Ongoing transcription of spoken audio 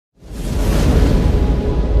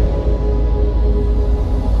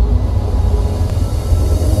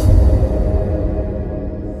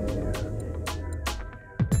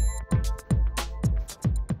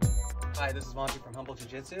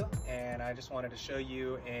Jiu-Jitsu, and I just wanted to show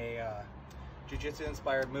you a Jiu-Jitsu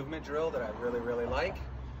inspired movement drill that I really like.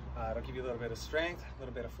 It'll give you a little bit of strength, a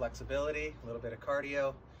little bit of flexibility, a little bit of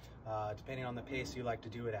cardio, depending on the pace you like to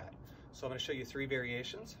do it at. So I'm going to show you 3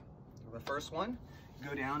 variations. The first one,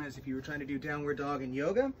 go down as if you were trying to do downward dog in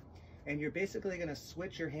yoga, and you're basically going to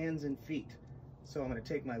switch your hands and feet. So I'm going to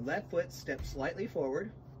take my left foot, step slightly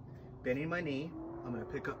forward, bending my knee. I'm going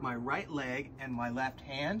to pick up my right leg and my left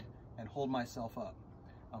hand and hold myself up.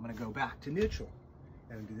 I'm going to go back to neutral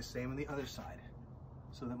and do the same on the other side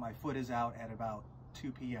so that my foot is out at about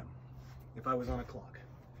 2 p.m. if I was on a clock.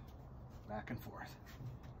 Back and forth.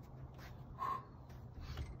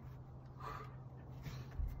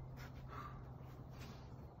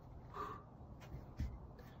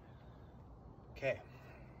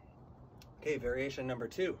 Okay, variation number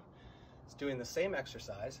 2. It's doing the same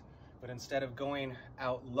exercise, but instead of going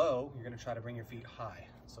out low, you're going to try to bring your feet high.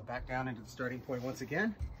 So back down into the starting point once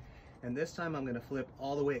again, and this time I'm going to flip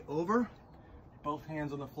all the way over, both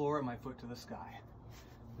hands on the floor and my foot to the sky.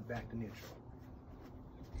 And back to neutral.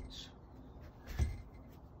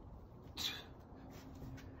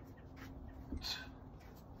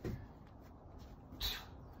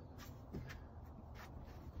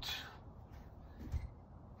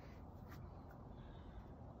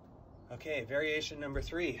 Okay, variation number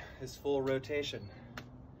 3 is full rotation.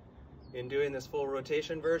 In doing this full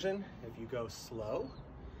rotation version, if you go slow,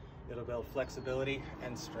 it'll build flexibility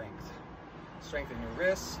and strength. Strengthen your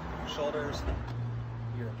wrists, your shoulders,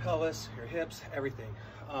 your pelvis, your hips, everything.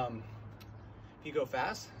 If you go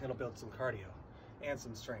fast, it'll build some cardio and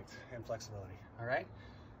some strength and flexibility, all right?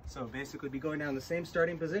 So basically be going down the same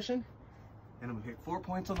starting position, and I'm gonna hit 4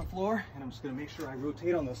 points on the floor, and I'm just gonna make sure I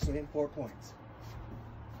rotate on those same 4 points.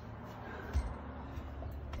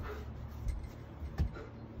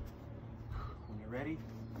 Ready?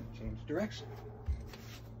 Change direction.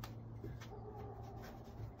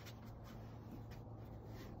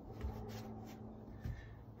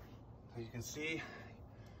 So you can see,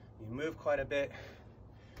 you move quite a bit.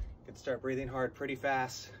 You can start breathing hard pretty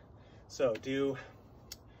fast. So do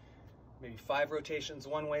maybe 5 rotations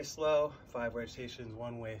one way slow, 5 rotations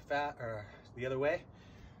one way fast, or the other way.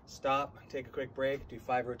 Stop, take a quick break, do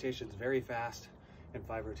 5 rotations very fast, and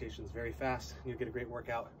 5 rotations very fast. You'll get a great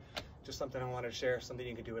workout. Just something I wanted to share, something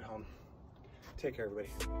you can do at home. Take care, everybody.